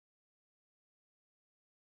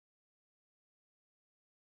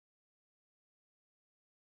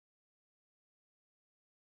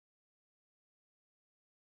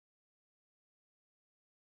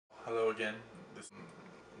Hello again.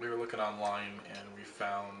 We were looking online and we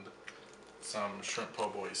found some shrimp po'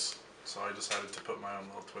 boys, so I decided to put my own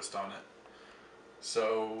little twist on it.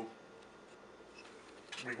 So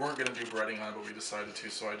we weren't going to do breading on it, but we decided to,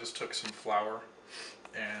 so I just took some flour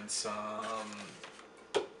and some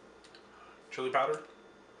chili powder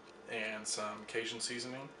and some Cajun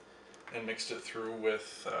seasoning and mixed it through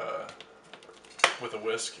with a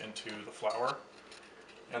whisk into the flour.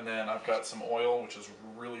 And then I've got some oil, which is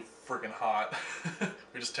really freaking hot.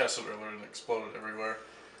 We just tested it earlier and it exploded everywhere.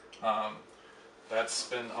 That's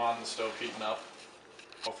been on the stove heating up.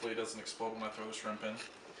 Hopefully it doesn't explode when I throw the shrimp in.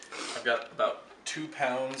 I've got about 2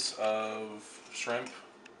 pounds of shrimp,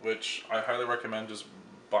 which I highly recommend just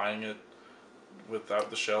buying it without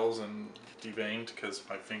the shells and deveined because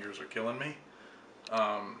my fingers are killing me.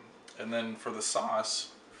 And then for the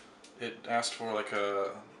sauce, it asked for like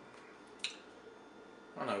a,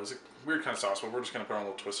 I don't know, it was a weird kind of sauce, but we're just going to put our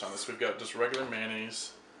little twist on this. We've got just regular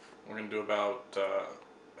mayonnaise. We're going to do about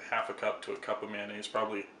half a cup to a cup of mayonnaise,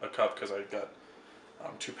 probably a cup because I've got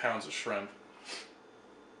 2 pounds of shrimp.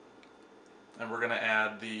 And we're going to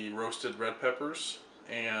add the roasted red peppers,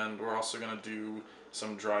 and we're also going to do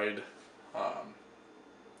some dried,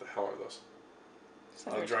 the hell are those?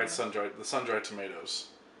 Sun-dried tomatoes.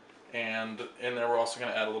 And in there we're also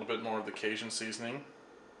going to add a little bit more of the Cajun seasoning.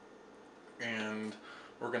 And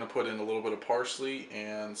we're going to put in a little bit of parsley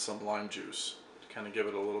and some lime juice to kind of give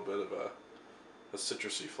it a little bit of a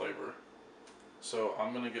citrusy flavor. So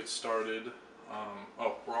I'm going to get started.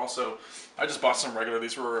 I just bought some regular,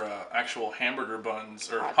 these were actual hamburger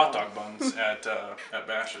buns, or hot dog buns at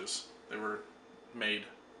Bash's'. They were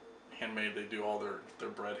handmade. They do all their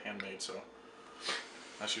bread handmade, so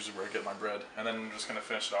that's usually where I get my bread. And then I'm just going to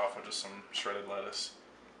finish it off with just some shredded lettuce.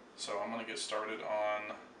 So I'm going to get started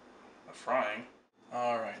on frying.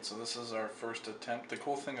 Alright, so this is our first attempt. The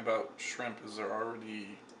cool thing about shrimp is they're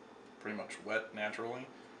already pretty much wet naturally,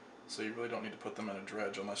 so you really don't need to put them in a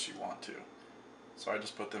dredge unless you want to. So I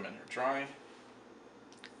just put them in here dry.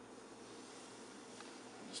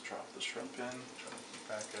 Just drop the shrimp in, try to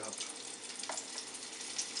back up.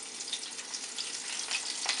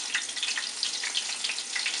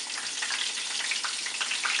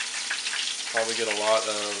 Probably get a lot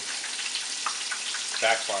of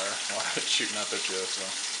backfire while it's shooting up at you, so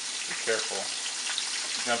be careful.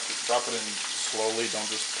 You have to drop it in slowly, don't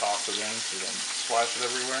just toss it in so you don't splash it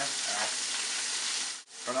everywhere. Ow.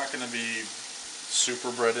 They're not going to be super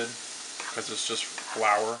breaded because it's just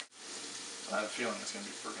flour. I have a feeling it's going to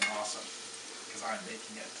be freaking awesome because I'm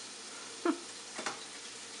making it.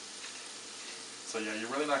 So yeah, you're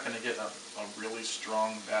really not going to get a really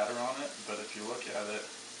strong batter on it, but if you look at it,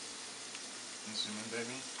 zoom in,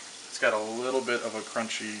 baby. It's got a little bit of a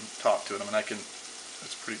crunchy top to it. I mean,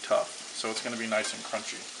 it's pretty tough. So it's going to be nice and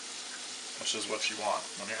crunchy, which is what you want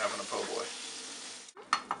when you're having a po' boy.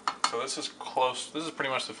 So this is close. This is pretty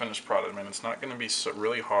much the finished product. I mean, it's not going to be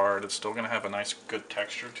really hard. It's still going to have a nice, good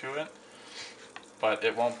texture to it. But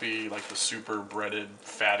it won't be like the super breaded,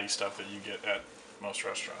 fatty stuff that you get at most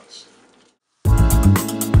restaurants.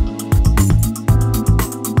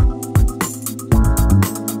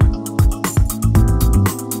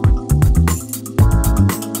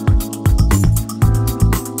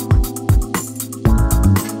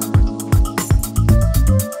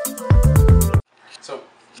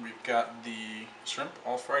 Got the shrimp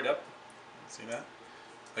all fried up. See that?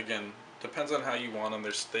 Again, depends on how you want them.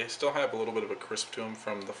 They still have a little bit of a crisp to them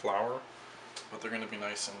from the flour, but they're going to be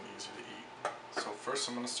nice and easy to eat. So first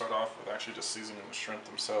I'm going to start off with actually just seasoning the shrimp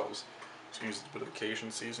themselves. Just going to use a bit of Cajun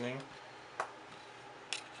seasoning.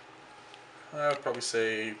 I would probably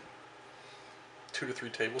say 2 to 3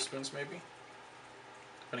 tablespoons maybe,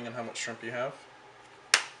 depending on how much shrimp you have.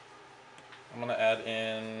 I'm going to add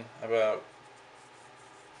in about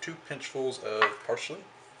 2 pinchfuls of parsley. You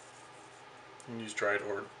can use dried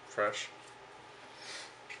or fresh.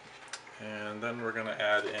 And then we're going to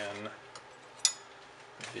add in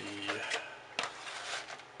the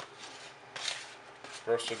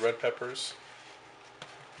roasted red peppers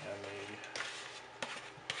and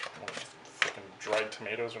the freaking dried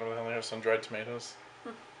tomatoes, whatever the hell they have, some dried tomatoes.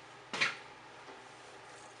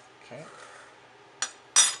 Okay.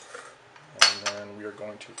 And then we are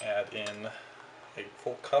going to add in a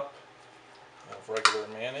full cup of regular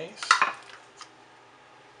mayonnaise.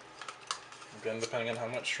 Again, depending on how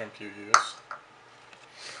much shrimp you use.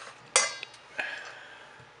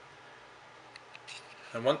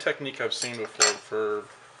 And one technique I've seen before for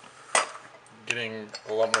getting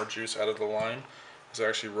a lot more juice out of the lime is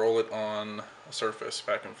actually roll it on a surface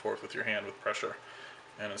back and forth with your hand with pressure,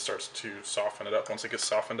 and it starts to soften it up. Once it gets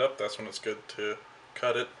softened up, that's when it's good to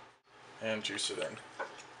cut it. and juice it in.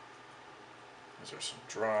 These are some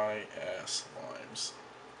dry ass limes.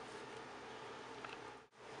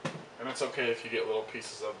 And it's okay if you get little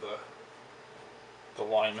pieces of the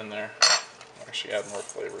lime in there. Actually add more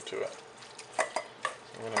flavor to it. So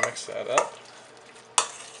I'm going to mix that up.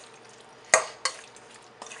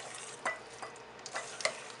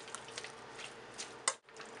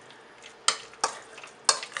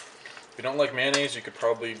 If you don't like mayonnaise, you could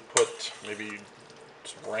probably put maybe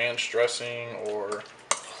some ranch dressing or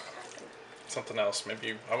something else.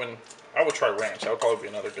 Maybe I would try ranch. That would probably be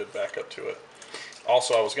another good backup to it.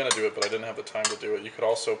 Also, I was gonna do it, but I didn't have the time to do it. You could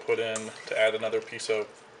also put in, to add another piece of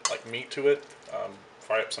like meat to it,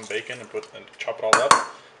 fry up some bacon and chop it all up.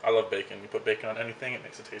 I love bacon. You put bacon on anything, it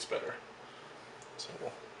makes it taste better. So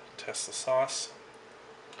we'll test the sauce.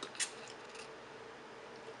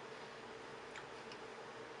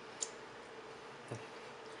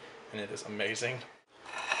 And it is amazing.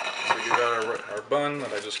 So we got our bun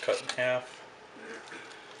that I just cut in half.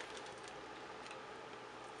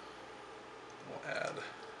 We'll add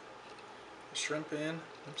the shrimp in.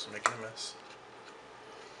 Oops, I'm making a mess.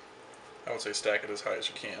 I would say stack it as high as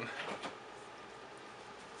you can.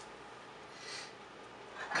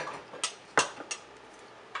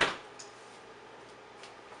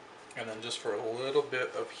 And then just for a little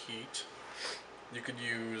bit of heat, you could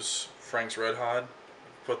use Frank's Red Hot.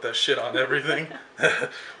 Put that shit on everything.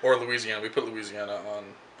 Or Louisiana. We put Louisiana on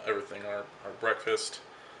everything. Our breakfast.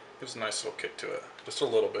 Gives a nice little kick to it. Just a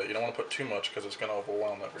little bit. You don't want to put too much because it's going to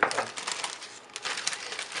overwhelm everything.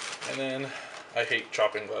 And then I hate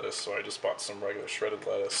chopping lettuce, so I just bought some regular shredded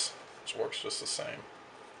lettuce, which works just the same.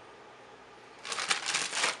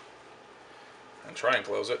 And try and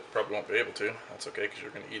close it. Probably won't be able to. That's okay because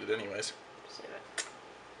you're going to eat it anyways.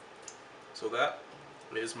 So that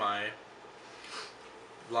is my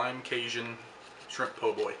lime Cajun shrimp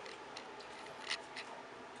po' boy.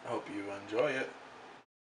 I hope you enjoy it.